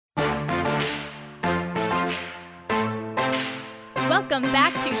Welcome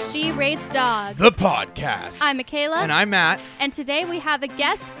back to She Rates Dogs, the podcast. I'm Michaela. And I'm Matt. And today we have a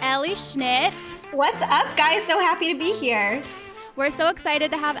guest, Ellie Schnitt. What's up, guys? So happy to be here. We're so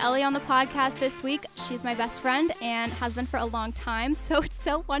excited to have Ellie on the podcast this week. She's my best friend and has been for a long time, so it's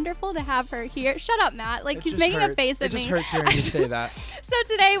so wonderful to have her here. Shut up, Matt. Like, he's making a face at me. It just hurts hearing you say that. So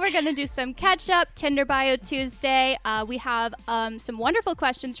today we're going to do some catch-up, Tinder Bio Tuesday. We have some wonderful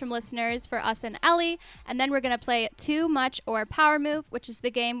questions from listeners for us and Ellie, and then we're going to play Too Much or Power Move, which is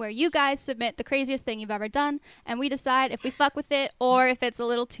the game where you guys submit the craziest thing you've ever done, and we decide if we fuck with it or if it's a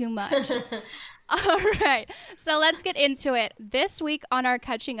little too much. All right, so let's get into it. This week on our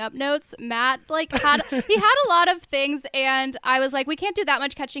catching up notes, Matt had a lot of things, and I was like, we can't do that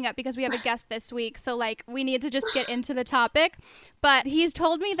much catching up because we have a guest this week, so we need to just get into the topic. But he's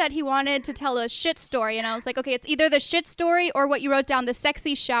told me that he wanted to tell a shit story, and I was like, okay, it's either the shit story or what you wrote down, the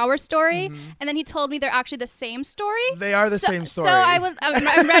sexy shower story. Mm-hmm. And then he told me they're actually the same story. They are the same story. So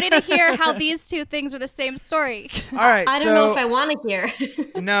I'm ready to hear how these two things are the same story. All right, I don't know if I want to hear.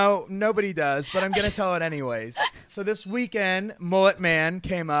 No, nobody does, but I'm going to tell it anyways. So this weekend, Mullet Man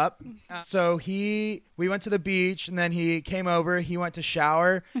came up. So we went to the beach, and then he came over. He went to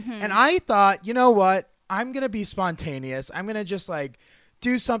shower. Mm-hmm. And I thought, you know what? I'm going to be spontaneous. I'm going to just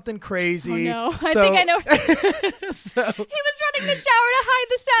do something crazy. Oh, no. I think I know. So he was running the shower to hide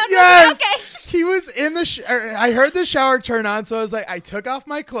the sound. Yes. Okay. He was in the I heard the shower turn on, so I was like, I took off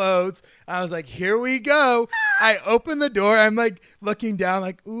my clothes. I was like, here we go. I opened the door. I'm looking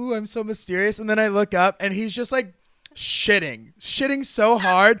down ooh, I'm so mysterious. And then I look up, and he's just shitting so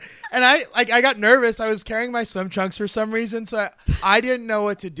hard. And I got nervous. I was carrying my swim trunks for some reason, so I didn't know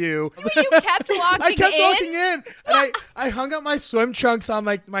what to do. You kept walking I kept walking in. And I hung up my swim trunks on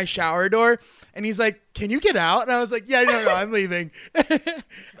my shower door, and he's like, can you get out? And I was like, yeah, no, I'm leaving.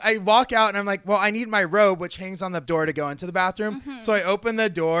 I walk out, and I'm like, well, I need my robe, which hangs on the door to go into the bathroom. Mm-hmm. So I open the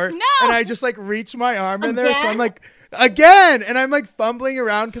door, and I just reach my arm in there. So I'm like, again. And I'm fumbling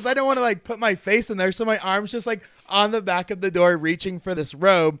around because I don't want to put my face in there. So my arm's just on the back of the door reaching for this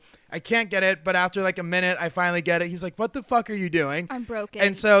robe. I can't get it, but after a minute, I finally get it. He's like, what the fuck are you doing? I'm broken.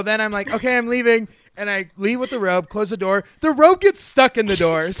 And so then I'm like, okay, I'm leaving. And I leave with the robe, close the door. The robe gets stuck in the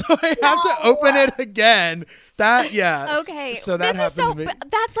door, so I have to open it again. Okay. So that happened to me.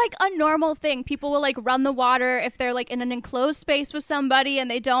 That's a normal thing. People will run the water if they're in an enclosed space with somebody and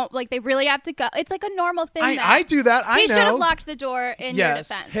they don't they really have to go. It's a normal thing. I do that. I know. He should have locked the door in your defense.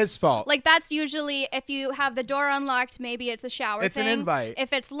 Yes, his fault. That's usually if you have the door unlocked, maybe it's a shower It's thing. an invite.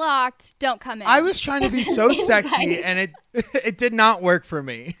 If it's locked, don't come in. I was trying to be so sexy, and it did not work for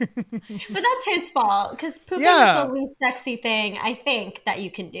me. But that's his fault, because pooping is the least sexy thing, I think, that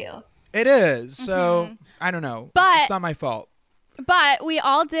you can do. It is. So, I don't know. But it's not my fault. But we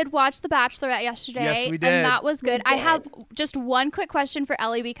all did watch The Bachelorette yesterday. Yes, we did. And that was good. I have just one quick question for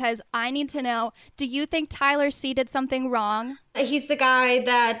Ellie, because I need to know, do you think Tyler C did something wrong? He's the guy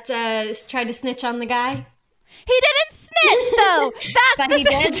that tried to snitch on the guy. He didn't snitch, though. But he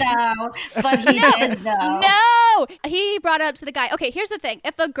did, though. No. He brought it up to the guy. Okay, here's the thing.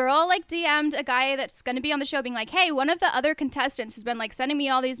 If a girl DM'd a guy that's going to be on the show being hey, one of the other contestants has been sending me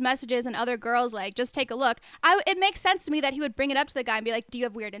all these messages and other girls just take a look. It makes sense to me that he would bring it up to the guy and be do you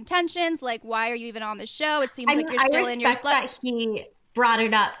have weird intentions? Why are you even on the show? It seems you're still in your slut. I respect that he brought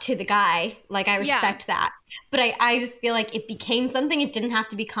it up to the guy. I respect that. But I just feel it became something it didn't have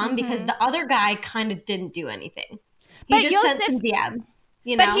to become, because the other guy kind of didn't do anything. He just sent some DMs.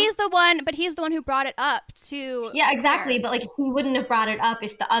 But he's the one who brought it up to. Yeah, exactly. But he wouldn't have brought it up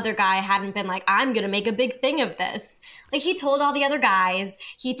if the other guy hadn't been I'm gonna make a big thing of this. He told all the other guys.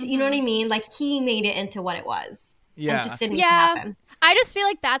 You know what I mean? He made it into what it was. Yeah. And it just didn't happen. I just feel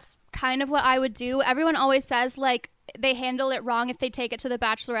that's kind of what I would do. Everyone always says they handle it wrong if they take it to the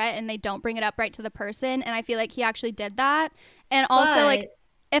Bachelorette and they don't bring it up right to the person. And I feel he actually did that. And also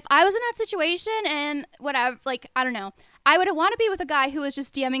if I was in that situation and whatever, I don't know, I would want to be with a guy who was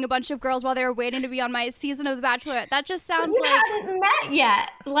just DMing a bunch of girls while they were waiting to be on my season of The Bachelorette. That just sounds you hadn't met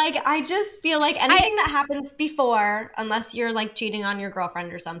yet. I just feel anything that happens before, unless you're cheating on your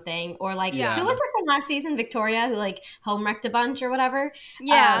girlfriend or something, or who was from last season, Victoria, who home wrecked a bunch or whatever.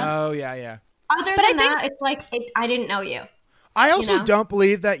 Yeah. Oh yeah. Other than that, it's I didn't know you. I also don't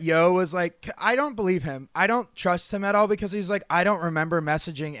believe that Yo was I don't believe him. I don't trust him at all, because he's I don't remember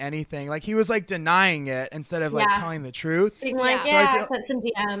messaging anything. He was denying it instead of telling the truth. Being I sent some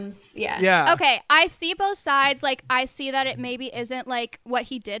DMs. Yeah. Okay, I see both sides. I see that it maybe isn't what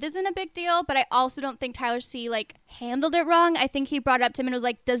he did isn't a big deal, but I also don't think Tyler C handled it wrong. I think he brought it up to him and was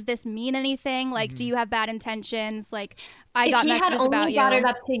does this mean anything? Do you have bad intentions? I got messages about you. If he had only brought it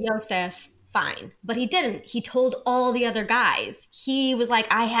up to Yosef, fine. But he didn't. He told all the other guys. He was like,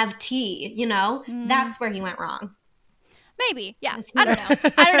 I have tea, you know? That's where he went wrong. Maybe. Yeah. I don't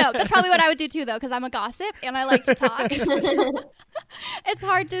know. I don't know. That's probably what I would do too, though, because I'm a gossip and I like to talk. It's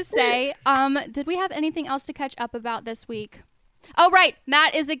hard to say. Did we have anything else to catch up about this week? Oh, right.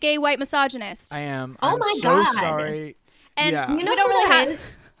 Matt is a gay white misogynist. I am. Oh I'm my so God. sorry. And Yeah. You know we don't who really that have.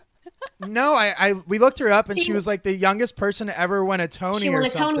 is? No, we looked her up and she was like the youngest person to ever win a Tony She or won a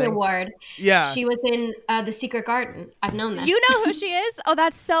something. Tony Award. Yeah. She was in The Secret Garden. I've known this. You know who she is? Oh,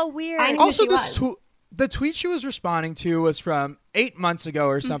 that's so weird. I knew Also, who she was. the tweet she was responding to was from 8 months ago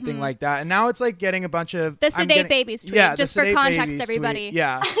or something like that, and now it's like getting a bunch of The Sedate Babies tweet, Yeah, just the for Sedate context, Babies everybody. tweet.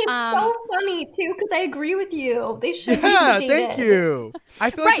 Yeah. It's so funny, too, because I agree with you. They should be Yeah, sedated. thank you. I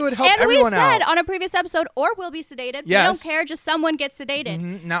feel like Right. it would help And we everyone said out. on a previous episode, or will be sedated. Yes. We don't care, just someone gets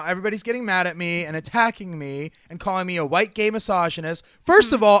sedated. Now everybody's getting mad at me and attacking me and calling me a white gay misogynist.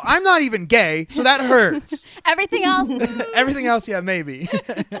 First of all, I'm not even gay, so that hurts. Everything else, Everything else, yeah, maybe.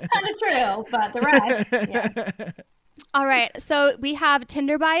 Kind of true, but the rest, yeah. All right, so we have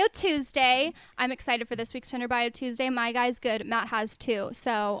Tinder Bio Tuesday. I'm excited for this week's Tinder Bio Tuesday. My guy's good. Matt has 2.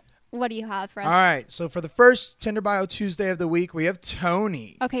 So what do you have for us? All right, so for the first Tinder Bio Tuesday of the week, we have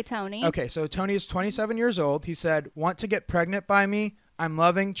Tony. Okay, Tony. Okay, so Tony is 27 years old. He said, want to get pregnant by me? I'm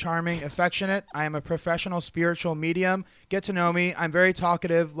loving, charming, affectionate. I am a professional spiritual medium. Get to know me. I'm very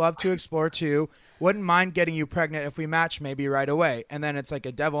talkative. Love to explore too. Wouldn't mind getting you pregnant if we match maybe right away. And then it's like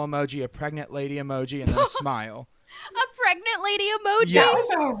a devil emoji, a pregnant lady emoji, and then a smile. A pregnant lady emoji. Yeah. That was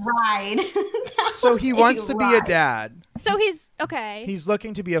a ride. That So was he wants to be a ride. dad. So he's okay. He's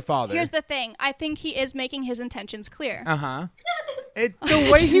looking to be a father. Here's the thing. I think he is making his intentions clear. Uh-huh. The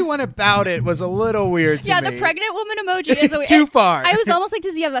way he went about it was a little weird to Yeah, me. the pregnant woman emoji is a weird. Too far. I was almost like,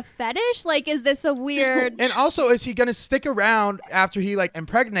 does he have a fetish? Like, is this a weird? And also, is he going to stick around after he like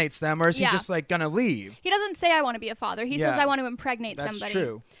impregnates them, or is he Yeah. just like going to leave? He doesn't say I want to be a father. He says Yeah. I want to impregnate That's somebody.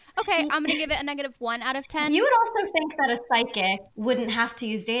 true. Okay, I'm gonna give it a -1 out of 10. You would also think that a psychic wouldn't have to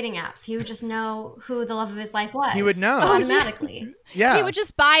use dating apps. He would just know who the love of his life was. He would know. automatically. Yeah. He would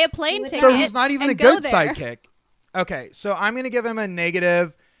just buy a plane ticket. So he's not even a and go good there. sidekick. Okay, so I'm going to give him a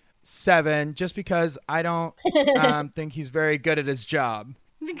 -7 just because I don't think he's very good at his job.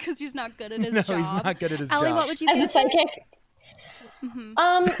 Because he's not good at his No, job. he's not good at his Ellie, job. what would you As a give? psychic.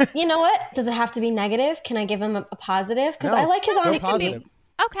 You know what? Does it have to be negative? Can I give him a positive? Because No, I like his go honesty. positive.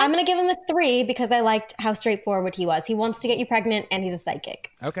 Okay. I'm going to give him a 3 because I liked how straightforward he was. He wants to get you pregnant and he's a psychic.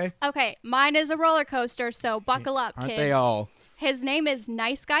 Okay. Okay, mine is a roller coaster, so buckle up, Aren't kids. they all? His name is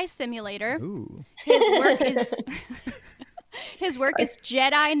Nice Guy Simulator. Ooh. His work is his work is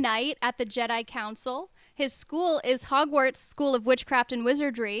Jedi Knight at the Jedi Council. His school is Hogwarts School of Witchcraft and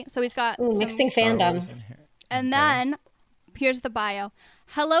Wizardry. So he's got Ooh, some- mixing Star Wars fandoms. in here. And then here's the bio.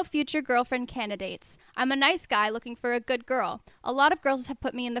 Hello, future girlfriend candidates. I'm a nice guy looking for a good girl. A lot of girls have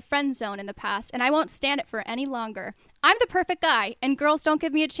put me in the friend zone in the past, and I won't stand it for any longer. I'm the perfect guy, and girls don't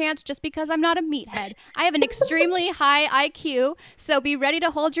give me a chance just because I'm not a meathead. I have an extremely high IQ, so be ready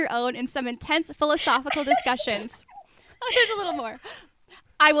to hold your own in some intense philosophical discussions. There's a little more.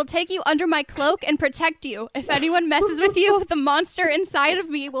 I will take you under my cloak and protect you. If anyone messes with you, the monster inside of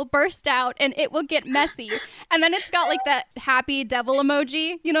me will burst out and it will get messy. And then it's got like that happy devil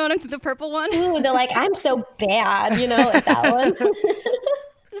emoji, you know what I'm the purple one? Ooh, they're like, I'm so bad, you know, like that one.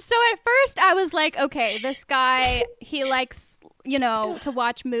 So at first I was like, okay, this guy, he likes, you know, to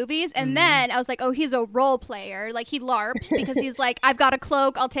watch movies. And then I was like, oh, he's a role player. Like he LARPs because he's like, I've got a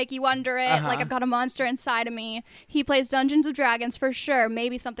cloak. I'll take you under it. Like I've got a monster inside of me. He plays Dungeons & Dragons for sure.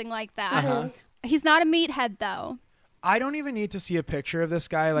 Maybe something like that. He's not a meathead though. I don't even need to see a picture of this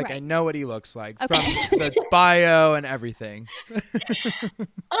guy. Like, I Right. know what he looks like Okay. from the bio and everything. I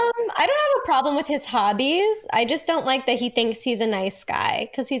don't have a problem with his hobbies. I just don't like that he thinks he's a nice guy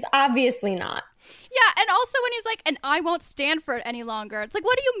because he's obviously not. Yeah, and also when he's like, and I won't stand for it any longer. It's like,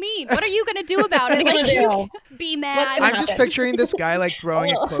 what do you mean? What are you going to do about it? What are you Like, gonna you do? be What's mad. gonna I'm just happen? picturing this guy like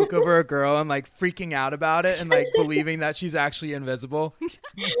throwing a cloak over a girl and like freaking out about it and like believing that she's actually invisible.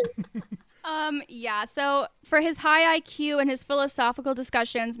 Yeah, so for his high IQ and his philosophical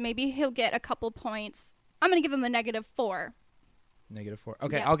discussions, maybe he'll get a couple points. I'm going to give him a -4. -4.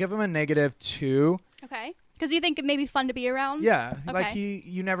 Okay, Yeah. I'll give him a -2. Okay? Because you think it may be fun to be around? Yeah, like Okay.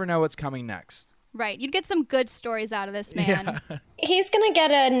 you never know what's coming next. Right. You'd get some good stories out of this man. Yeah. He's gonna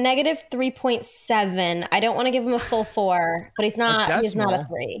get a -3.7. I don't want to give him a full 4, but he's not a decimal.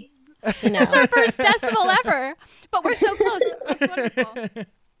 3. You know. It's our first decimal ever. But we're so close. That's wonderful.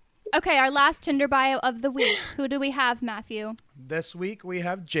 Okay, our last Tinder bio of the week. Who do we have, Matthew? This week we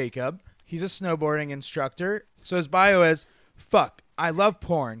have Jacob. He's a snowboarding instructor. So his bio is, fuck, I love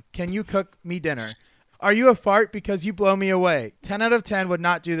porn. Can you cook me dinner? Are you a fart because you blow me away? 10 out of 10 would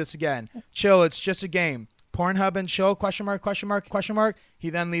not do this again. Chill, it's just a game. Pornhub and chill, question mark, question mark, question mark. He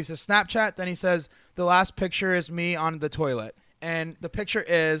then leaves a Snapchat. Then he says, the last picture is me on the toilet. And the picture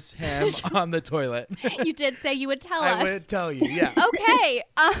is him on the toilet. You did say you would tell us. I would tell you, yeah. Okay.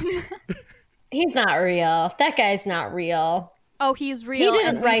 He's not real. That guy's not real. Oh, he's real. He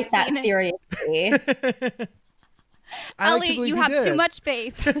didn't write that seriously. Ellie, you have too much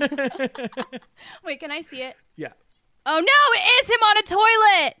faith. Wait, can I see it? Yeah. Oh no, it is him on a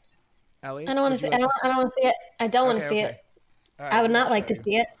toilet. Ellie, I don't want to see. I don't want to see it. I don't want to see it. Right, I would not like to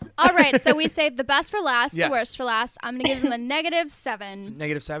see it. All right, so we saved the best for last, Yes. the worst for last. I'm gonna give him a -7.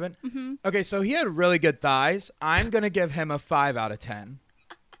 -7? Mm-hmm. Okay, so he had really good thighs. I'm gonna give him a 5 out of 10.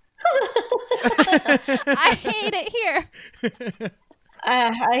 I hate it here.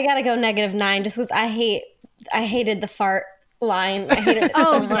 I gotta go -9 just because I hated the fart line. I hated it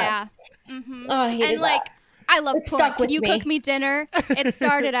so much. Yeah. Mm-hmm. Oh, I hated and like, that. I love It porn. stuck Can with you me. cook me dinner? It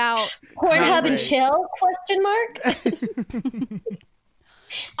started out. Pornhub and Right. chill? Question mark.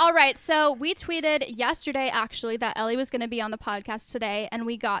 All right, so we tweeted yesterday, actually, that Ellie was going to be on the podcast today, and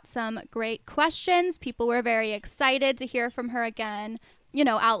we got some great questions. People were very excited to hear from her again, you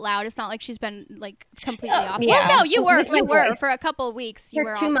know, out loud. It's not like she's been, like, completely off. yeah. Well, no, you were. With my You were. voice. For a couple of weeks, you For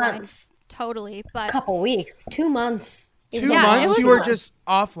were 2 offline. months. Totally, but Couple weeks. 2 months. It was 2 Yeah, it months was you were a- just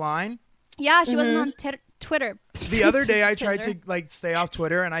offline. yeah, she wasn't on Twitter. The other day I tried Tinder. to like stay off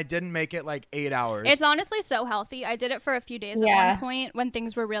Twitter and I didn't make it like 8 hours. It's honestly so healthy. I did it for a few days at Yeah. one point when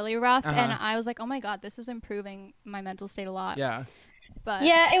things were really rough, and Uh-huh. I was like, oh my God, this is improving my mental state a lot. yeah. But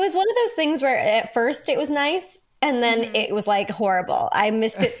Yeah, it was one of those things where at first it was nice and then it was like horrible. I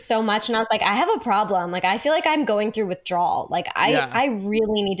missed it so much and I was like, I have a problem. Like I feel like I'm going through withdrawal. Like I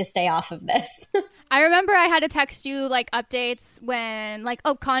really need to stay off of this. I remember I had to text you like updates when like,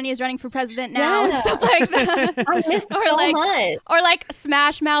 oh, Kanye is running for president now and Yeah. stuff like that. I missed Or so like- much. Or like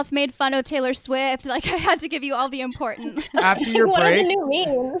Smash Mouth made fun of Taylor Swift. Like I had to give you all the important. After your What are the break, new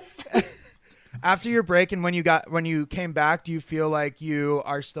memes? after your break and when you came back, do you feel like you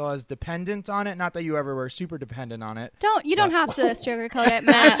are still as dependent on it? Not that you ever were super dependent on it. You don't have to sugarcoat it,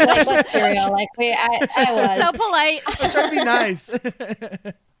 Matt, Matt. like let's be real. Like I was. So polite. I'm trying to be nice.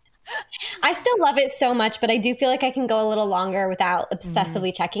 I still love it so much, but I do feel like I can go a little longer without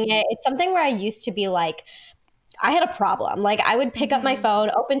obsessively checking it. It's something where I used to be like, I had a problem. Like I would pick up my phone,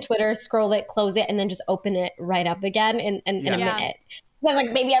 open Twitter, scroll it, close it, and then just open it right up again in a Yeah. minute. I was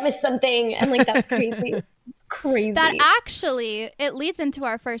like, maybe I missed something. And like, that's crazy. It's crazy. That actually, it leads into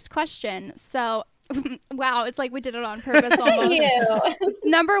our first question. So, wow, it's like we did it on purpose almost. you.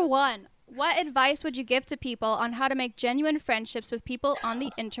 Number 1, what advice would you give to people on how to make genuine friendships with people on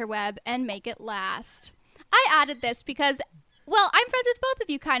the interweb and make it last? I added this because, well, I'm friends with both of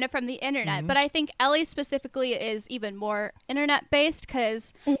you kind of from the internet, but I think Ellie specifically is even more internet based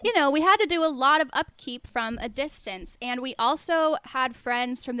because, you know, we had to do a lot of upkeep from a distance. And we also had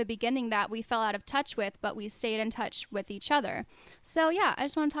friends from the beginning that we fell out of touch with, but we stayed in touch with each other. So, yeah, I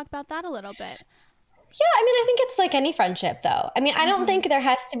just want to talk about that a little bit. Yeah, I mean, I think it's like any friendship, though. I mean, I don't think there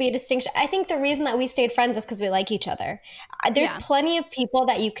has to be a distinction. I think the reason that we stayed friends is because we like each other. There's Yeah. plenty of people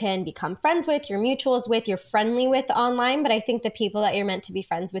that you can become friends with, you're mutuals with, you're friendly with online, but I think the people that you're meant to be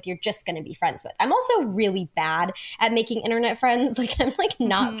friends with, you're just going to be friends with. I'm also really bad at making internet friends. Like, I'm like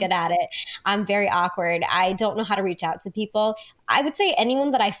not good at it. I'm very awkward. I don't know how to reach out to people. I would say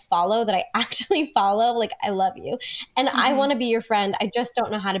anyone that I follow, that I actually follow, like, I love you. And I want to be your friend. I just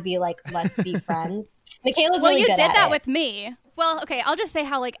don't know how to be like, let's be friends. Michaela's Well, really you good did at that it. with me. Well, okay, I'll just say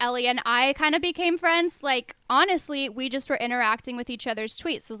how like Ellie and I kind of became friends. Like, honestly, we just were interacting with each other's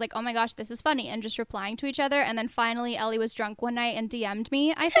tweets. So it was like, oh my gosh, this is funny, and just replying to each other. And then finally, Ellie was drunk one night and DM'd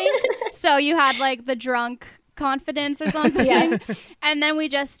me, I think. So you had like the drunk confidence or something. Yeah. And then we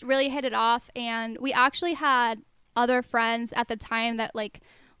just really hit it off. And we actually had other friends at the time that like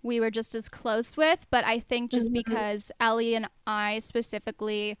we were just as close with. But I think just because Ellie and I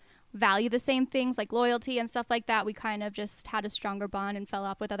specifically value the same things like loyalty and stuff like that, we kind of just had a stronger bond and fell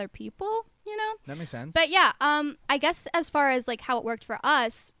off with other people, you know? That makes sense. But yeah, I guess as far as like how it worked for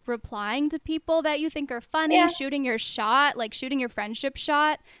us, replying to people that you think are funny, Yeah. shooting your shot, like shooting your friendship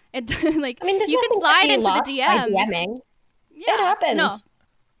shot, it like I mean, there's you can nothing slide to be into lost the by DMs. DMing. Yeah, It happens. No,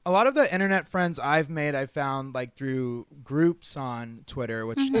 A lot of the internet friends I've made, I found like through groups on Twitter,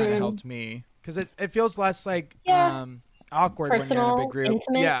 which kind of helped me because it feels less like Yeah. awkward when you're in Personal, a big group.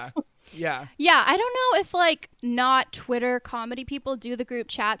 intimate. Yeah, yeah. yeah, I don't know if like not Twitter comedy people do the group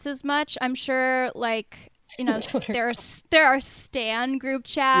chats as much. I'm sure like, you know, there are stan group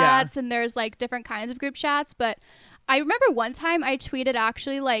chats and there's like different kinds of group chats, but I remember one time I tweeted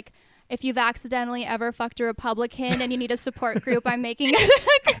actually like, if you've accidentally ever fucked a Republican and you need a support group, I'm making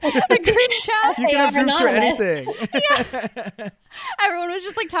a group chat. You can have groups for anything. Yeah. Everyone was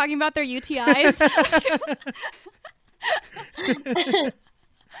just like talking about their UTIs.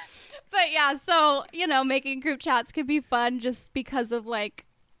 But yeah, so, you know, making group chats could be fun just because of like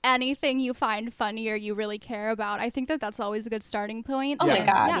anything you find funny or you really care about. I think that that's always a good starting point. Oh my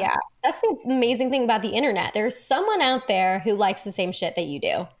God, yeah. That's the amazing thing about the internet. There's someone out there who likes the same shit that you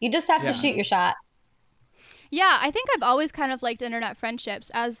do. You just have to shoot your shot. Yeah, I think I've always kind of liked internet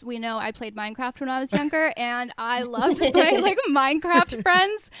friendships. As we know, I played Minecraft when I was younger, and I loved my like Minecraft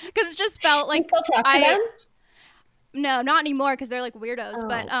friends because it just felt like you still talk to them? No, not anymore because they're like weirdos. Oh.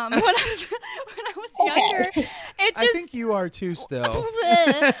 But when I was younger, it just. I think you are too still.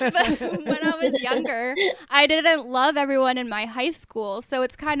 But when I was younger, I didn't love everyone in my high school, so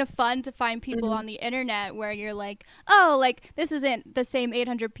it's kind of fun to find people on the internet where you're like, oh, like this isn't the same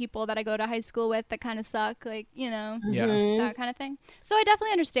 800 people that I go to high school with that kind of suck, like, you know, that kind of thing. So I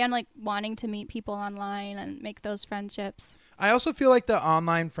definitely understand like wanting to meet people online and make those friendships. I also feel like the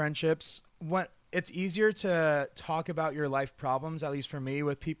online friendships, it's easier to talk about your life problems, at least for me,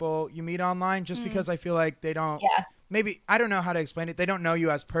 with people you meet online, just because I feel like they don't, maybe, I don't know how to explain it. They don't know you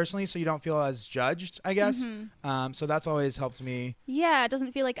as personally, so you don't feel as judged, I guess. So that's always helped me. Yeah, it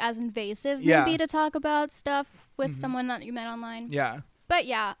doesn't feel like as invasive maybe to talk about stuff with someone that you met online. Yeah. But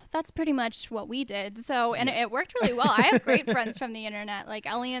yeah, that's pretty much what we did. So, and it worked really well. I have great friends from the internet, like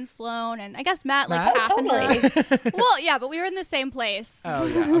Ellie and Sloan, and I guess Matt, like half and half. Well, yeah, but we were in the same place. Oh,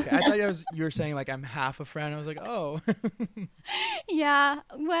 yeah. Okay. I thought you were saying like I'm half a friend. I was like, oh. Yeah.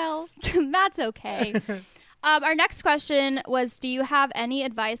 Well, Matt's okay. Our next question was, do you have any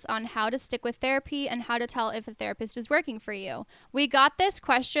advice on how to stick with therapy and how to tell if a therapist is working for you? We got this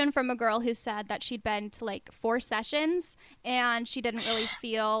question from a girl who said that she'd been to like 4 sessions and she didn't really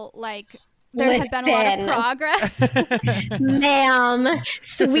feel like there had been a lot of progress. Ma'am,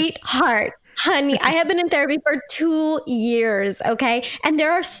 sweetheart. Honey, I have been in therapy for 2 years, okay? And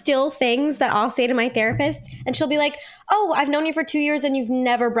there are still things that I'll say to my therapist, and she'll be like, oh, I've known you for 2 years and you've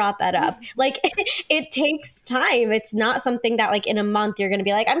never brought that up. Like, it takes time. It's not something that, like, in a month you're going to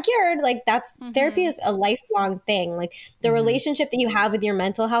be like, I'm cured. Like, that's therapy is a lifelong thing. Like, the relationship that you have with your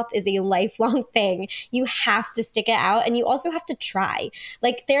mental health is a lifelong thing. You have to stick it out, and you also have to try.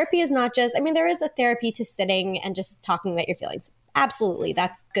 Like, therapy is not just, I mean, there is a therapy to sitting and just talking about your feelings. Absolutely,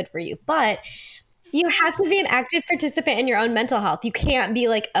 that's good for you. But you have to be an active participant in your own mental health. You can't be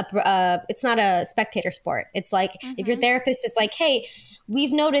like it's not a spectator sport. It's like if your therapist is like, hey,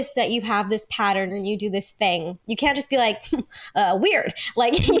 we've noticed that you have this pattern and you do this thing. You can't just be like, weird.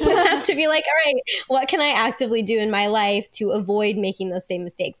 Like you have to be like, all right, what can I actively do in my life to avoid making those same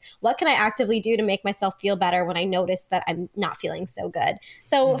mistakes? What can I actively do to make myself feel better when I notice that I'm not feeling so good?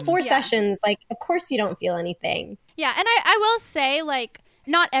 So 4 sessions, like, of course you don't feel anything. Yeah. And I will say, like,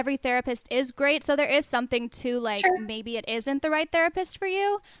 not every therapist is great. So there is something to like, maybe it isn't the right therapist for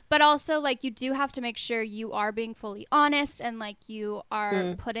you, but also like you do have to make sure you are being fully honest and like you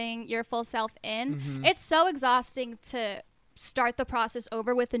are putting your full self in. It's so exhausting to start the process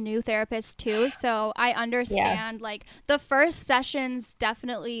over with a new therapist too. So I understand like the first sessions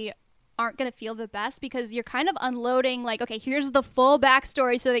definitely aren't going to feel the best because you're kind of unloading like, okay, here's the full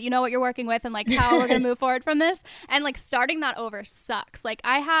backstory so that you know what you're working with and like how we're going to move forward from this. And like starting that over sucks. Like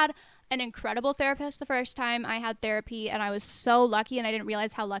I had an incredible therapist the first time I had therapy and I was so lucky and I didn't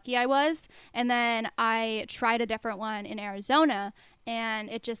realize how lucky I was. And then I tried a different one in Arizona and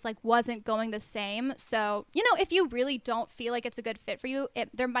it just like wasn't going the same. So, you know, if you really don't feel like it's a good fit for you,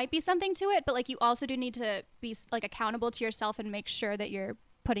 there might be something to it, but like you also do need to be like accountable to yourself and make sure that you're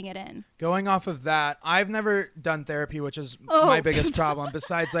putting it in. Going off of that, I've never done therapy, which is my biggest problem,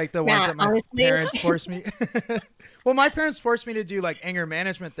 besides like the ones that my parents forced me. Well, my parents forced me to do like anger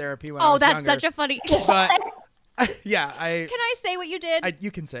management therapy when I was younger. Oh, that's such a funny... But yeah, Can I say what you did? You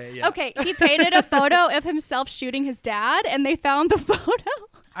can say it, yeah. Okay, he painted a photo of himself shooting his dad, and they found the photo.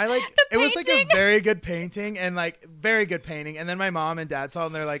 It was like a very good painting and like very good painting. And then my mom and dad saw it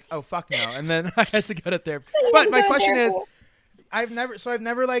and they're like, oh, fuck no. And then I had to go to therapy. But my question is, I've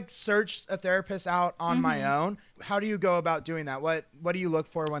never like searched a therapist out on my own. How do you go about doing that? What do you look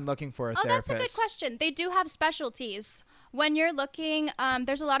for when looking for a therapist? That's a good question. They do have specialties. When you're looking,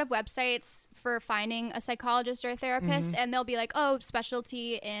 there's a lot of websites for finding a psychologist or a therapist, and they'll be like, oh,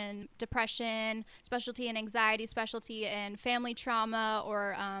 specialty in depression, specialty in anxiety, specialty in family trauma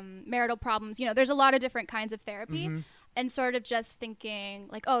or marital problems. You know, there's a lot of different kinds of therapy. And sort of just thinking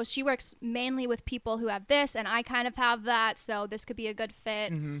like, oh, she works mainly with people who have this and I kind of have that, so this could be a good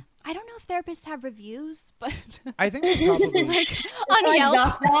fit. I don't know if therapists have reviews, but I think they probably like on Yelp.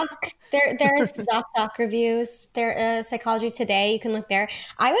 ZocDoc. There is ZocDoc reviews. There Psychology Today. You can look there.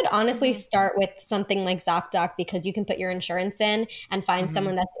 I would honestly start with something like ZocDoc because you can put your insurance in and find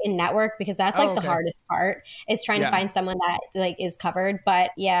someone that's in network, because that's like the hardest part is trying to find someone that like is covered.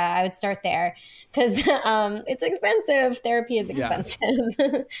 But yeah, I would start there because it's expensive. Therapy is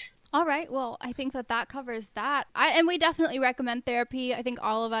expensive. All right. Well, I think that covers that. And we definitely recommend therapy. I think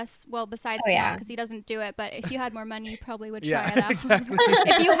all of us, well, besides Matt, because he doesn't do it, but if you had more money, you probably would try it out. Exactly.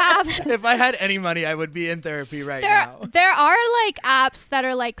 If you have. If I had any money, I would be in therapy now. There are like apps that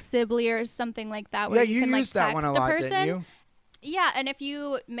are like Sibley or something like that. Where you can use like that one a lot, didn't you? Yeah. And if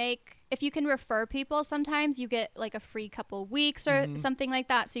you can refer people, sometimes you get like a free couple weeks or something like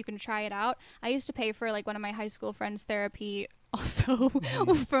that. So you can try it out. I used to pay for like one of my high school friends' therapy also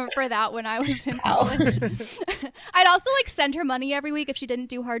for that when I was in college. I'd also like send her money every week if she didn't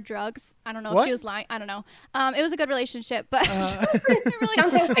do hard drugs. I don't know if she was lying. I don't know. It was a good relationship, but I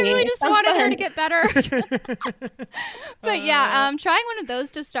really just wanted her to get better. But yeah, trying one of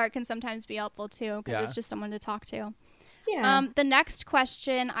those to start can sometimes be helpful too, because it's just someone to talk to. Yeah. The next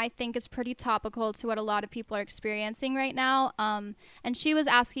question I think is pretty topical to what a lot of people are experiencing right now. And she was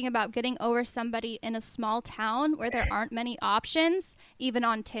asking about getting over somebody in a small town where there aren't many options, even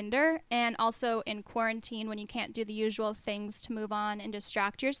on Tinder, and also in quarantine when you can't do the usual things to move on and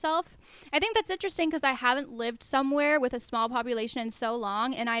distract yourself. I think that's interesting because I haven't lived somewhere with a small population in so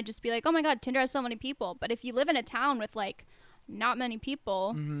long, and I'd just be like, oh my God, Tinder has so many people. But if you live in a town with like not many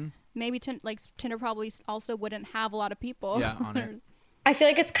people, maybe Tinder probably also wouldn't have a lot of people on it. I feel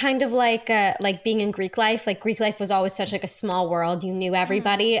like it's kind of like being in Greek life. Like Greek life was always such like a small world. You knew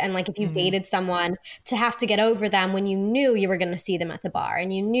everybody. And like if you dated someone, to have to get over them when you knew you were going to see them at the bar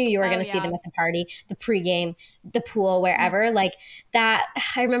and you knew you were going to see them at the party, the pregame, the pool, wherever, like that.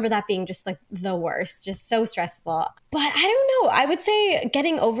 I remember that being just like the worst, just so stressful. But I don't know. I would say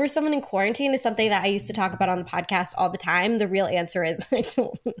getting over someone in quarantine is something that I used to talk about on the podcast all the time. The real answer is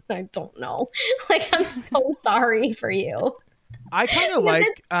I don't know. Like, I'm so sorry for you. I kind of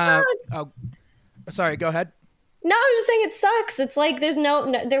like, sorry, go ahead. No, I was just saying it sucks. It's like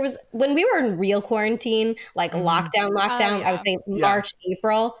there was, when we were in real quarantine, like lockdown, I would say March,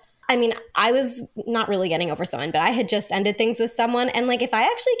 April. I mean, I was not really getting over someone, but I had just ended things with someone. And like, if I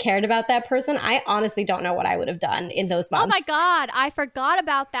actually cared about that person, I honestly don't know what I would have done in those months. Oh my God. I forgot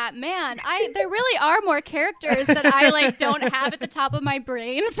about that. Man, there really are more characters that I like don't have at the top of my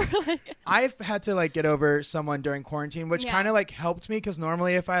brain. I've had to like get over someone during quarantine, which kind of like helped me. Cause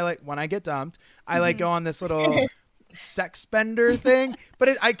normally when I get dumped, I like go on this little sex bender thing,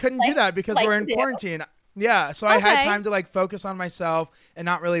 but I couldn't do that because we're in quarantine. Yeah, so I had time to like focus on myself and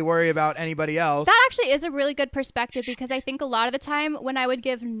not really worry about anybody else. That actually is a really good perspective, because I think a lot of the time when I would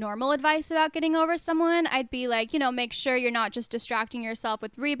give normal advice about getting over someone, I'd be like, make sure you're not just distracting yourself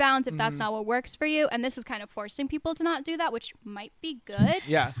with rebounds if that's not what works for you. And this is kind of forcing people to not do that, which might be good.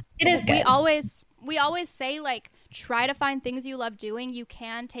 Yeah. It is good. We always say, like, try to find things you love doing. You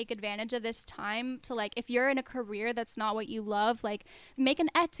can take advantage of this time to, like, if you're in a career that's not what you love, like, make an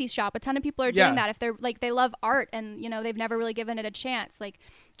Etsy shop. A ton of people are doing that if they're, like, they love art and, they've never really given it a chance. Like,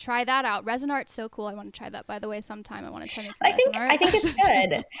 try that out. Resin art's so cool. I want to try that, by the way, sometime. I want to try making resin art. I think it's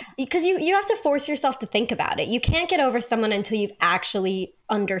good because you have to force yourself to think about it. You can't get over someone until you've actually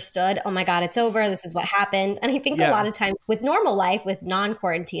understood, oh my God, it's over. This is what happened. And I think a lot of times with normal life, with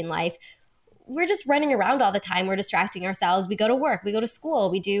non-quarantine life, we're just running around all the time. We're distracting ourselves. We go to work, we go to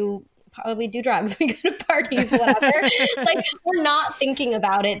school, we do drugs, we go to parties, whatever. Like, we're not thinking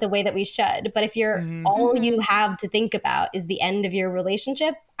about it the way that we should. But if you're all you have to think about is the end of your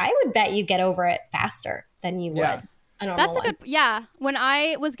relationship, I would bet you get over it faster than you would. That's a good, when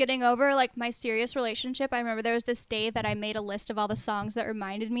I was getting over like my serious relationship, I remember there was this day that I made a list of all the songs that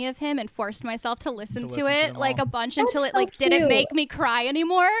reminded me of him and forced myself to listen to it like a bunch until it like didn't make me cry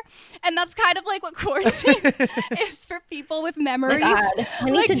anymore. And that's kind of like what quarantine is for people with memories.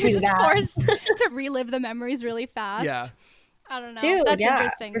 Like, you're just forced to relive the memories really fast. Yeah. I don't know. Dude, that's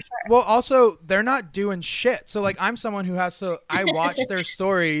interesting. For sure. Well, also, they're not doing shit. So, like, I'm someone who has to. I watch their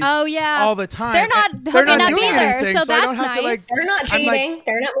stories. all the time. They're not hooking up doing either. Anything, so that's I don't have nice. to, like, they're not dating. Like,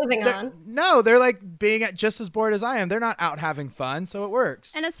 they're not moving on. No, they're like being just as bored as I am. They're not out having fun, so it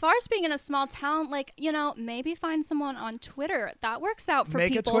works. And as far as being in a small town, like, maybe find someone on Twitter that works out for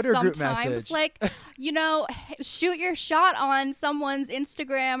Make people a Twitter sometimes. Group message. Like, shoot your shot on someone's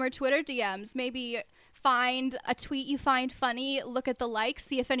Instagram or Twitter DMs. Maybe find a tweet you find funny, look at the likes,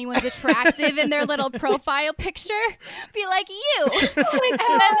 see if anyone's attractive in their little profile picture, be like you,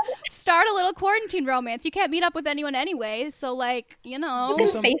 and then start a little quarantine romance. You can't meet up with anyone anyway, so like, you know. You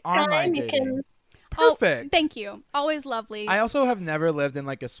can FaceTime, you can... Perfect. Oh, thank you. Always lovely. I also have never lived in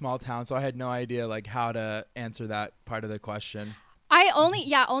like a small town, so I had no idea like how to answer that part of the question.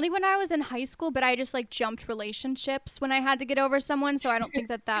 Only when I was in high school, but I just like jumped relationships when I had to get over someone, so I don't think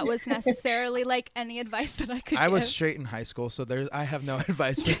that was necessarily like any advice that I could give. I was straight in high school, so I have no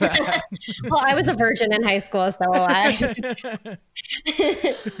advice for that. Well, I was a virgin in high school, so we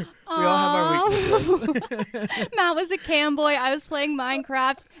all have our weaknesses. Matt was a cam boy. I was playing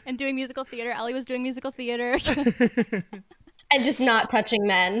Minecraft and doing musical theater. Ellie was doing musical theater. And just not touching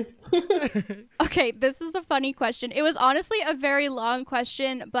men. Okay, this is a funny question. It was honestly a very long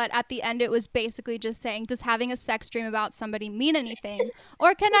question, but at the end it was basically just saying, does having a sex dream about somebody mean anything?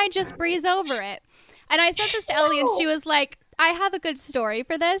 Or can I just breeze over it? And I said this to Ellie and she was like, I have a good story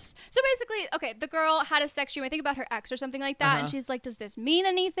for this. So basically, okay, the girl had a sex dream, I think about her ex or something like that. And she's like, does this mean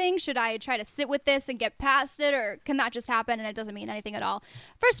anything? Should I try to sit with this and get past it? Or can that just happen and it doesn't mean anything at all?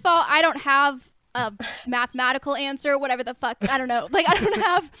 First of all, I don't have a mathematical answer, whatever the fuck. I don't know. Like, I don't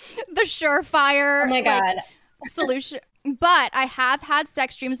have the surefire solution. But I have had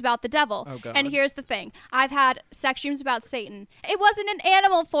sex dreams about the devil. Oh, God. And here's the thing. I've had sex dreams about Satan. It wasn't in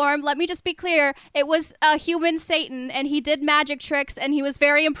animal form. Let me just be clear. It was a human Satan, and he did magic tricks, and he was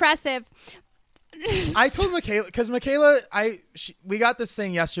very impressive. I told Michaela, because Michaela, we got this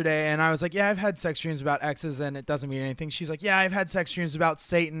thing yesterday, and I was like, yeah, I've had sex dreams about exes, and it doesn't mean anything. She's like, yeah, I've had sex dreams about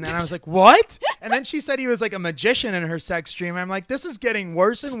Satan, and I was like, what? And then she said he was like a magician in her sex dream. I'm like, this is getting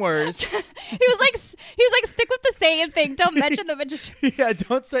worse and worse. he was like, stick with the Satan thing. Don't mention the magician. Yeah,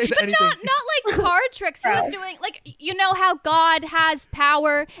 don't say anything. But not like card tricks. He was doing like, you know how God has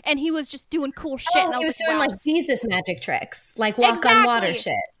power, and he was just doing cool shit. Oh, and I he was doing wow. like Jesus magic tricks, like walk on water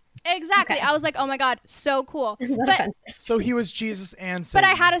shit. Exactly. Okay. I was like, oh my God, so cool. But so he was Jesus and Satan.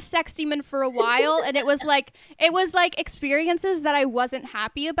 But I had a sex demon for a while, and it was like experiences that I wasn't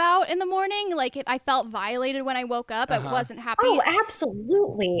happy about in the morning. Like I felt violated when I woke up. I wasn't happy. Oh,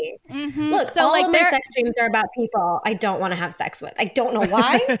 absolutely. Mm-hmm. Look, so all like of my sex dreams are about people I don't want to have sex with. I don't know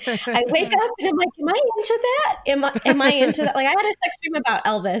why. I wake up and I'm like, am I into that? Am I into that? Like I had a sex dream about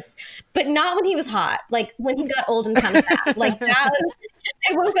Elvis, but not when he was hot. Like when he got old and kind of fat. Like that was,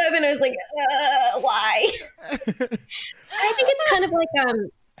 I woke up and I was like, why? I think it's kind of like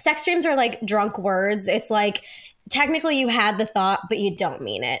sex dreams are like drunk words. It's like technically you had the thought, but you don't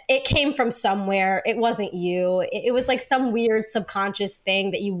mean it. It came from somewhere. It wasn't you. It was like some weird subconscious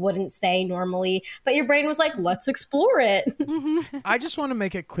thing that you wouldn't say normally, but your brain was like, let's explore it. I just want to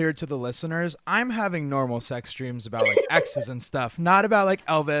make it clear to the listeners, I'm having normal sex dreams about like exes and stuff, not about like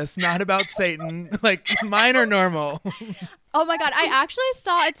Elvis, not about Satan. Like mine are normal. Oh my God, I actually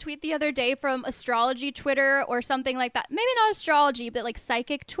saw a tweet the other day from astrology Twitter or something like that. Maybe not astrology, but like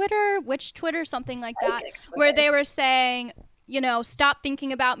psychic Twitter, witch Twitter, something like that, where they were saying, you know, stop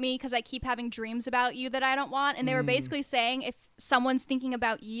thinking about me because I keep having dreams about you that I don't want. And they were basically saying if someone's thinking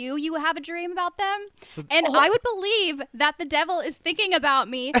about you, you have a dream about them. And I would believe that the devil is thinking about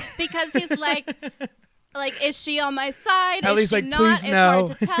me because he's like, is she on my side? Ellie's is she like, not? please It's no.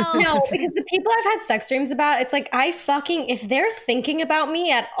 hard to tell. No, because the people I've had sex dreams about, it's like if they're thinking about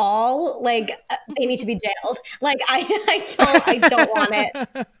me at all, like they need to be jailed. Like I don't want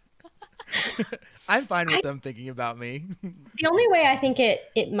it. I'm fine with them thinking about me. The only way I think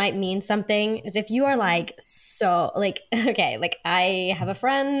it might mean something is if you are like, so like, okay, like I have a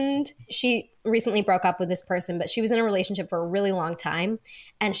friend, she recently broke up with this person, but she was in a relationship for a really long time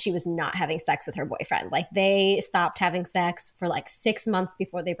and she was not having sex with her boyfriend. Like they stopped having sex for like 6 months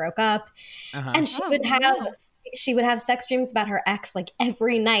before they broke up. And she would have sex dreams about her ex like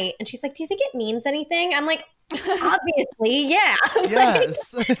every night. And she's like, do you think it means anything? I'm like, obviously, yeah.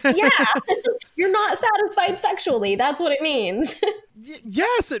 Yes. Yeah. You're not satisfied sexually. That's what it means.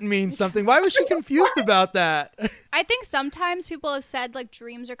 Yes, it means something. Why was she confused about that? I think sometimes people have said like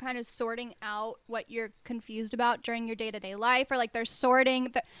dreams are kind of sorting out what you're confused about during your day-to-day life, or like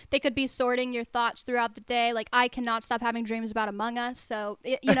they could be sorting your thoughts throughout the day. Like I cannot stop having dreams about Among Us. So,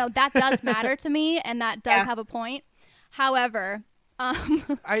 that does matter to me and that does have a point. However,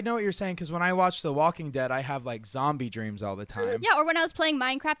 I know what you're saying because when I watch The Walking Dead, I have like zombie dreams all the time. Yeah, or when I was playing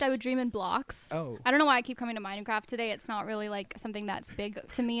Minecraft, I would dream in blocks. Oh. I don't know why I keep coming to Minecraft today. It's not really like something that's big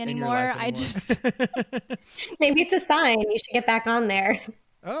to me anymore. I just maybe it's a sign you should get back on there.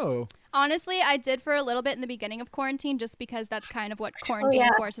 Oh. Honestly, I did for a little bit in the beginning of quarantine just because that's kind of what quarantine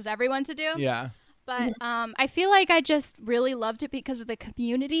forces everyone to do. Yeah. But I feel like I just really loved it because of the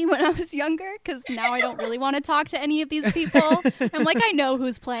community when I was younger, because now I don't really want to talk to any of these people. I'm like, I know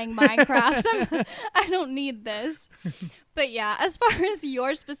who's playing Minecraft. I don't need this. But yeah, as far as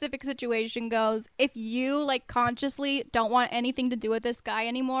your specific situation goes, if you like consciously don't want anything to do with this guy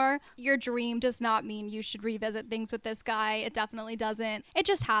anymore, your dream does not mean you should revisit things with this guy. It definitely doesn't. It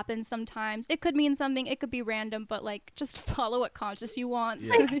just happens sometimes. It could mean something. It could be random, but like just follow what conscious you want.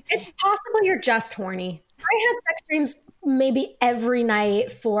 Yeah. Like, it's possible you're just horny. I had sex dreams maybe every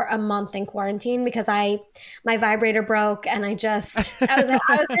night for a month in quarantine because my vibrator broke and I was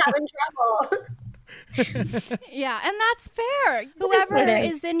having trouble. Yeah, and that's fair. Whoever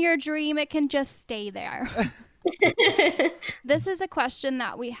is in your dream, it can just stay there. This is a question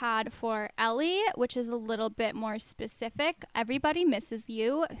that we had for Ellie, which is a little bit more specific. Everybody Misses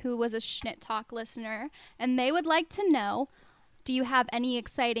You, who was a Schnitt Talk listener, and they would like to know, do you have any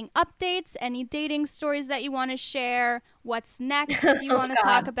exciting updates, any dating stories that you want to share? What's next if you want to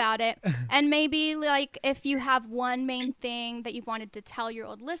talk about it? And maybe like if you have one main thing that you've wanted to tell your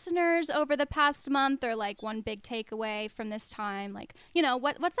old listeners over the past month, or like one big takeaway from this time, like, you know,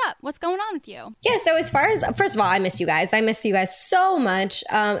 what's up? What's going on with you? Yeah, so as far as, first of all, I miss you guys. I miss you guys so much.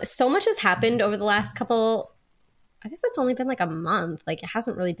 So much has happened over the last couple, I guess it's only been like a month. Like it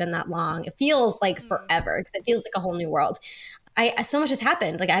hasn't really been that long. It feels like forever because it feels like a whole new world. So much has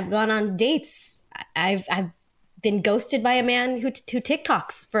happened. Like I've gone on dates. I've been ghosted by a man who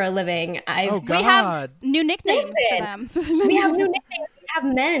TikToks for a living. We have new nicknames for them. We have new nicknames. We have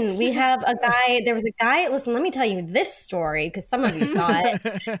men. We have a guy. There was a guy. Listen, let me tell you this story because some of you saw it.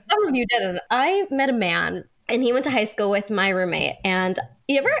 Some of you didn't. I met a man and he went to high school with my roommate. And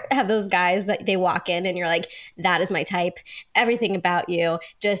you ever have those guys that they walk in and you're like, that is my type. Everything about you.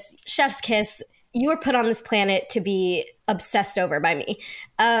 Just chef's kiss. You were put on this planet to be obsessed over by me.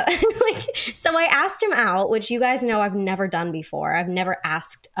 So I asked him out, which you guys know I've never done before. I've never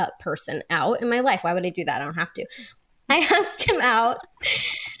asked a person out in my life. Why would I do that? I don't have to. I asked him out.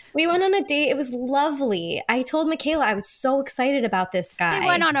 We went on a date. It was lovely. I told Michaela I was so excited about this guy. They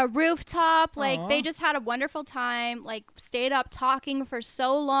went on a rooftop. Like, they just had a wonderful time. Like, stayed up talking for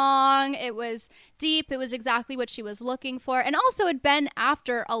so long. It was deep. It was exactly what she was looking for. And also, it'd been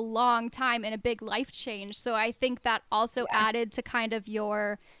after a long time and a big life change. So I think that also added to kind of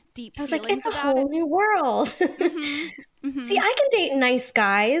your deep feelings about it. I was like, it's a whole new world. See, I can date nice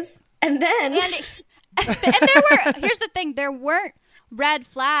guys. And then... And there were... Here's the thing. There weren't red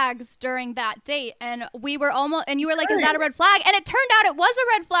flags during that date, and we were almost, and you were like, is that a red flag? And it turned out it was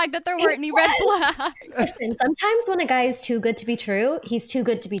a red flag, that there weren't any red flags. Listen, sometimes when a guy is too good to be true, he's too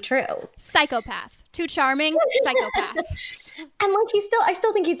good to be true. Psychopath. Too charming, psychopath. And like I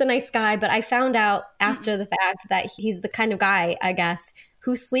still think he's a nice guy, but I found out after the fact that he's the kind of guy, I guess,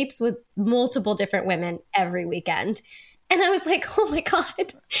 who sleeps with multiple different women every weekend. And I was like, oh my God,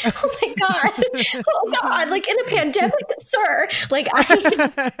 like in a pandemic, sir, like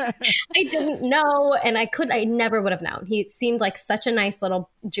I didn't know. And I never would have known. He seemed like such a nice little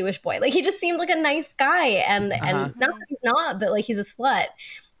Jewish boy. Like he just seemed like a nice guy and not that he's not, but like he's a slut,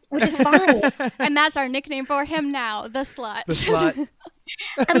 which is fine. And that's our nickname for him now, the slut. The slut.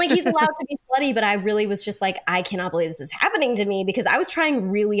 And like he's allowed to be slutty, but I really was just like, I cannot believe this is happening to me, because I was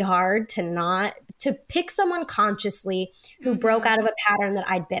trying really hard to pick someone consciously who broke out of a pattern that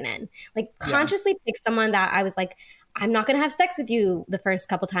I'd been in. Like consciously pick someone that I was like, I'm not going to have sex with you the first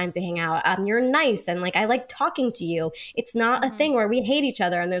couple times we hang out. You're nice. And like, I like talking to you. It's not a thing where we hate each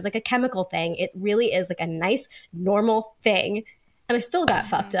other and there's like a chemical thing. It really is like a nice, normal thing. And I still got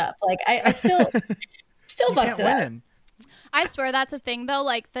fucked up. Like I still fucked it up. I swear that's a thing though.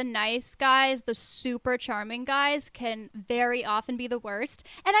 Like the nice guys, the super charming guys can very often be the worst.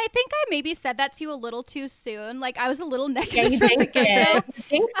 And I think I maybe said that to you a little too soon. Like I was a little negative. Yeah, you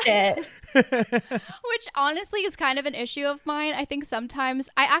jinxed it. Which honestly is kind of an issue of mine. I think sometimes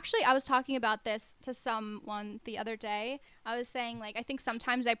I was talking about this to someone the other day. I was saying like I think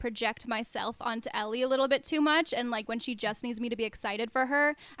sometimes I project myself onto Ellie a little bit too much, and like when she just needs me to be excited for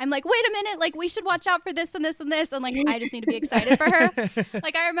her, I'm like, wait a minute, like we should watch out for this and this and this, and like I just need to be excited for her.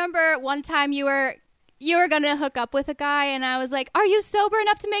 Like I remember one time you were gonna hook up with a guy, and I was like, are you sober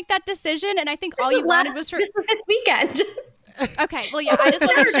enough to make that decision? And I think all you wanted was for this weekend. Okay, well, yeah, I just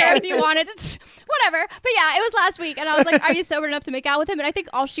wasn't sure if you wanted to, whatever. But yeah, it was last week, and I was like, are you sober enough to make out with him? And I think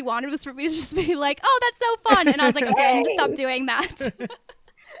all she wanted was for me to just be like, oh, that's so fun. And I was like, okay, I need to stop doing that. And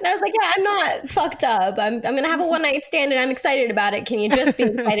I was like, yeah, I'm not fucked up. I'm going to have a one night stand, and I'm excited about it. Can you just be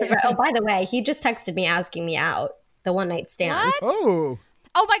excited? Oh, by the way, he just texted me asking me out, the one night stand. What? Oh.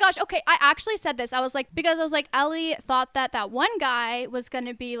 Oh my gosh. Okay. I actually said this. Because I was like, Ellie thought that one guy was going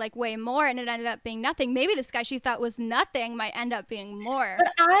to be like way more and it ended up being nothing. Maybe this guy she thought was nothing might end up being more.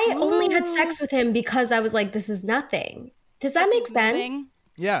 But I only had sex with him because I was like, this is nothing. Does that make sense? Moving.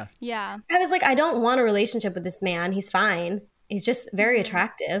 Yeah. Yeah. I was like, I don't want a relationship with this man. He's fine. He's just very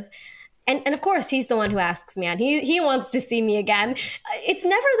attractive. And of course, he's the one who asks me out. He wants to see me again. It's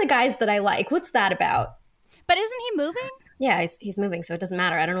never the guys that I like. What's that about? But isn't he moving? Yeah, he's moving, so it doesn't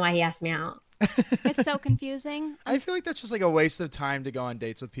matter. I don't know why he asked me out. It's so confusing. I feel like that's just like a waste of time to go on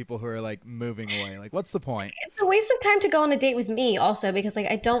dates with people who are like moving away. Like, what's the point? It's a waste of time to go on a date with me also because like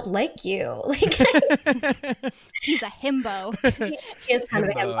I don't like you. Like he's a himbo. He is kind of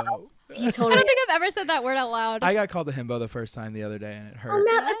a himbo. He totally I don't think I've ever said that word out loud. I got called a himbo the first time the other day and it hurt. Oh,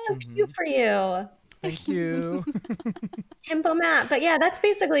 Matt, that's so cute for you. Thank you. Himbo Matt. But yeah, that's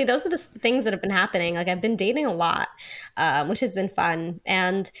basically, those are the things that have been happening. Like I've been dating a lot, which has been fun.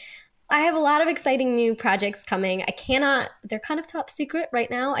 And I have a lot of exciting new projects coming. They're kind of top secret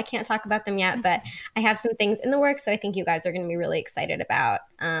right now. I can't talk about them yet, but I have some things in the works that I think you guys are going to be really excited about.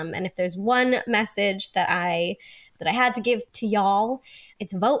 And if there's one message that I had to give to y'all,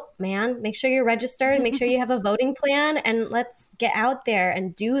 it's vote, man. Make sure you're registered. Make sure you have a voting plan, and let's get out there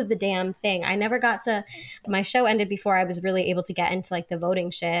and do the damn thing. I never got to, my show ended before I was really able to get into like the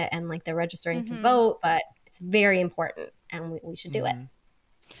voting shit and like the registering to vote, but it's very important and we should do it.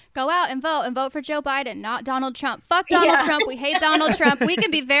 Go out and vote for Joe Biden, not Donald Trump. Fuck Donald Trump. We hate Donald Trump. We can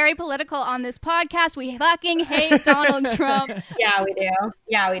be very political on this podcast. We fucking hate Donald Trump. Yeah, we do.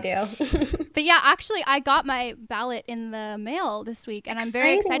 Yeah, we do. But yeah, actually, I got my ballot in the mail this week, and I'm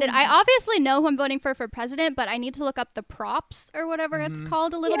very excited. I obviously know who I'm voting for president, but I need to look up the props or whatever it's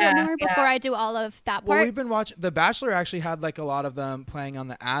called a little bit more before I do all of that part. Well, we've been watching, The Bachelor actually had like a lot of them playing on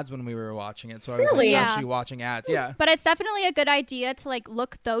the ads when we were watching it, so I was like actually watching ads. Yeah. But it's definitely a good idea to like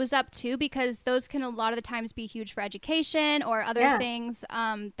look those up too, because those can a lot of the times be huge for education or other things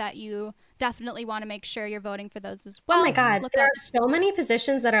that you definitely want to make sure you're voting for those as well. Oh my God. There are so many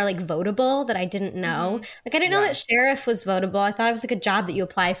positions that are like votable that I didn't know. Like I didn't know that sheriff was votable. I thought it was like a job that you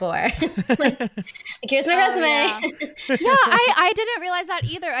apply for. like here's my resume. Yeah, I didn't realize that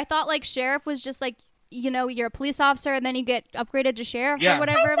either. I thought like sheriff was just like, you know, you're a police officer and then you get upgraded to sheriff or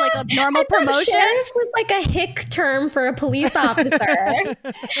whatever, like a normal promotion. Sheriff was like a hick term for a police officer. Yeah,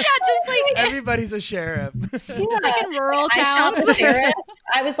 just like everybody's a sheriff. Just like in rural towns. I shot the sheriff.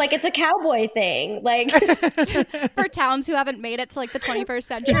 I was like, it's a cowboy thing. Like for towns who haven't made it to like the 21st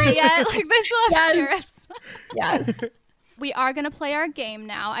century yet, like they still have sheriffs. Yes. We are going to play our game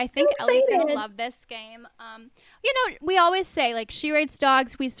now. I think Ellie's going to love this game. You know, we always say, like, She Rates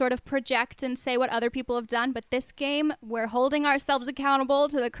Dogs, we sort of project and say what other people have done. But this game, we're holding ourselves accountable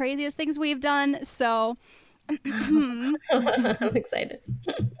to the craziest things we've done. So I'm excited.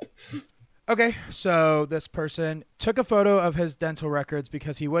 Okay, so this person took a photo of his dental records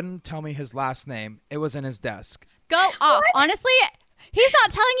because he wouldn't tell me his last name. It was in his desk. Go off. Honestly, he's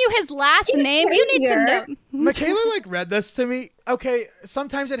not telling you his last name. You need to know. Michaela like read this to me. Okay,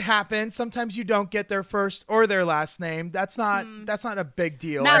 sometimes it happens. Sometimes you don't get their first or their last name. That's not a big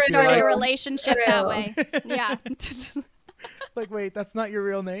deal. Not starting a relationship that way. Yeah. Like, wait, that's not your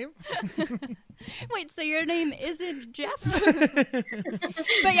real name? Wait, so your name isn't Jeff?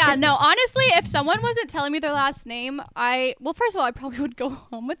 But yeah, no, honestly, if someone wasn't telling me their last name, first of all, I probably would go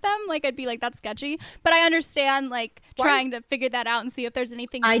home with them. Like, I'd be like, that's sketchy. But I understand, like, trying to figure that out and see if there's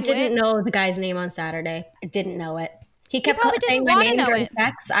anything to it. I didn't know the guy's name on Saturday. I didn't know it. He kept saying my name during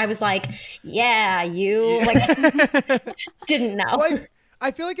sex. I was like, yeah, you. Like, didn't know. Well, I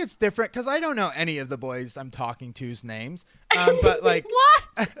feel like it's different because I don't know any of the boys I'm talking to's names. But like,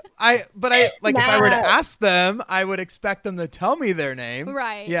 what? If I were to ask them, I would expect them to tell me their name.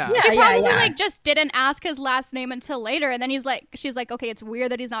 Right. Yeah. She probably like just didn't ask his last name until later, and then she's like, okay, it's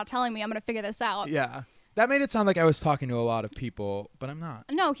weird that he's not telling me. I'm gonna figure this out. Yeah. That made it sound like I was talking to a lot of people, but I'm not.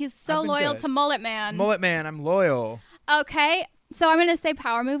 No, he's so loyal to Mullet Man. Mullet Man, I'm loyal. Okay, so I'm gonna say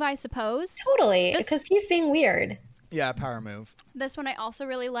power move, I suppose. Totally, because he's being weird. Yeah, power move. This one I also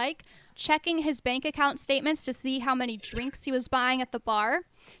really like. Checking his bank account statements to see how many drinks he was buying at the bar.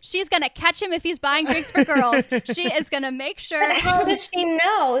 She's going to catch him if he's buying drinks for girls. She is going to make sure. But how does she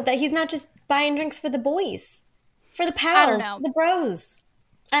know that he's not just buying drinks for the boys? For the pals? I don't know. The bros?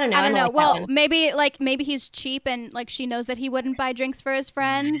 I don't know. I don't know. Well, maybe he's cheap and like she knows that he wouldn't buy drinks for his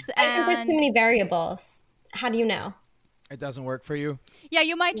friends. I think there's too many variables. How do you know? It doesn't work for you? Yeah,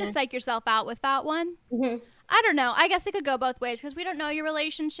 you might just psych yourself out with that one. Mm-hmm. I don't know. I guess it could go both ways because we don't know your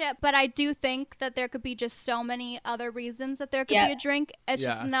relationship, but I do think that there could be just so many other reasons that there could be a drink. It's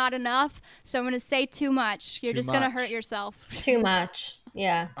just not enough. So I'm going to say too much. You're just going to hurt yourself. Too much.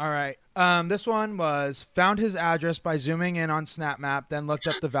 Yeah. All right. This one was found his address by zooming in on Snap Map, then looked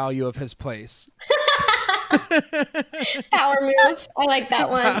up the value of his place. Power move. I like that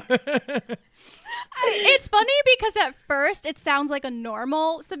one. It's funny because at first it sounds like a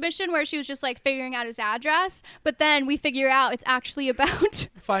normal submission where she was just like figuring out his address, but then we figure out it's actually about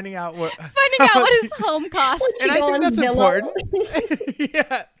finding out what his home costs. And I think that's important.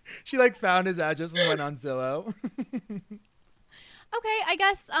 Yeah, she like found his address and went on Zillow. Okay, I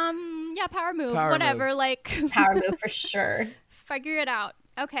guess power move, whatever, move. Like power move for sure. Figure it out.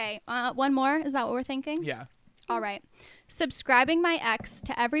 Okay, one more. Is that what we're thinking? Yeah. All right. Subscribing my ex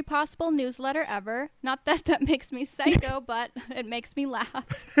to every possible newsletter ever. Not that that makes me psycho, but it makes me laugh.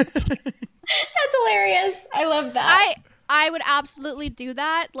 That's hilarious. I love that. I would absolutely do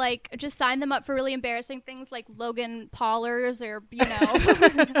that. Like, just sign them up for really embarrassing things like Logan Paulers or, you know.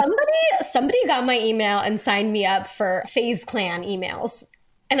 Somebody got my email and signed me up for FaZe Clan emails.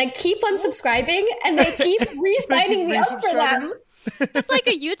 And I keep unsubscribing and they keep re-signing me up for them. That's like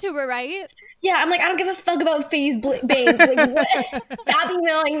a YouTuber, right? Yeah, I'm like, I don't give a fuck about FaZe Bangs. Like, stop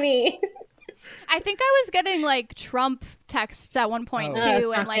emailing me. I think I was getting like Trump texts at one point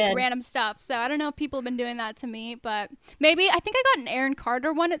too, and like random stuff. So I don't know if people have been doing that to me, but maybe I think I got an Aaron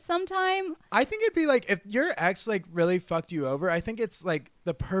Carter one at some time. I think it'd be like if your ex like really fucked you over. I think it's like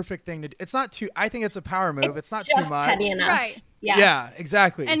the perfect thing to do. It's not too. I think it's a power move. It's not too much. Petty enough. Right. Yeah,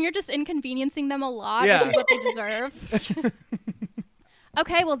 exactly. And you're just inconveniencing them a lot, which is what they deserve.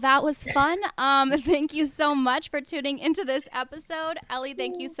 Okay, well, that was fun. Thank you so much for tuning into this episode. Ellie,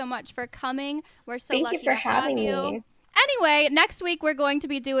 thank you so much for coming. We're so lucky to have you. Anyway, next week we're going to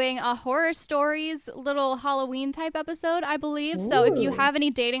be doing a horror stories little Halloween type episode, I believe. Ooh. So if you have any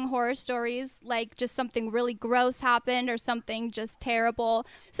dating horror stories, like just something really gross happened or something just terrible.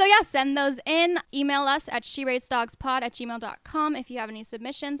 So yeah, send those in. Email us at sheratesdogspod@gmail.com if you have any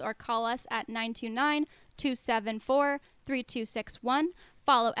submissions, or call us at 929-274-3261.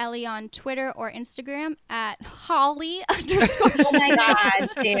 Follow Ellie on Twitter or Instagram at Holly_. Oh my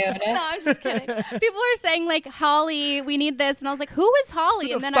God, dude. No, I'm just kidding. People are saying like, Holly, we need this. And I was like, who is Holly?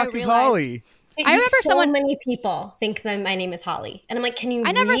 Who and then the I fuck realized. Is Holly? I remember many people think that my name is Holly. And I'm like, can you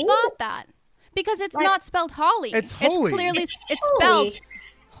I never thought that. Because it's not spelled Holly. It's Holy. It's clearly it's spelled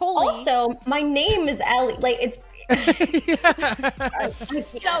Holy. Also, my name is Ellie. Like, it's...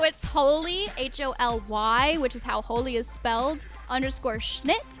 So it's Holy, Holy, which is how Holy is spelled,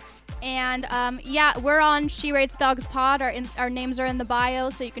 _Schnitt. And yeah, we're on She Rates Dogs Pod. Our names are in the bio,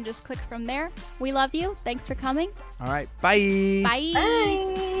 so you can just click from there. We love you. Thanks for coming. All right. Bye.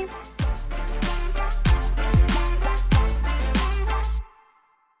 Bye.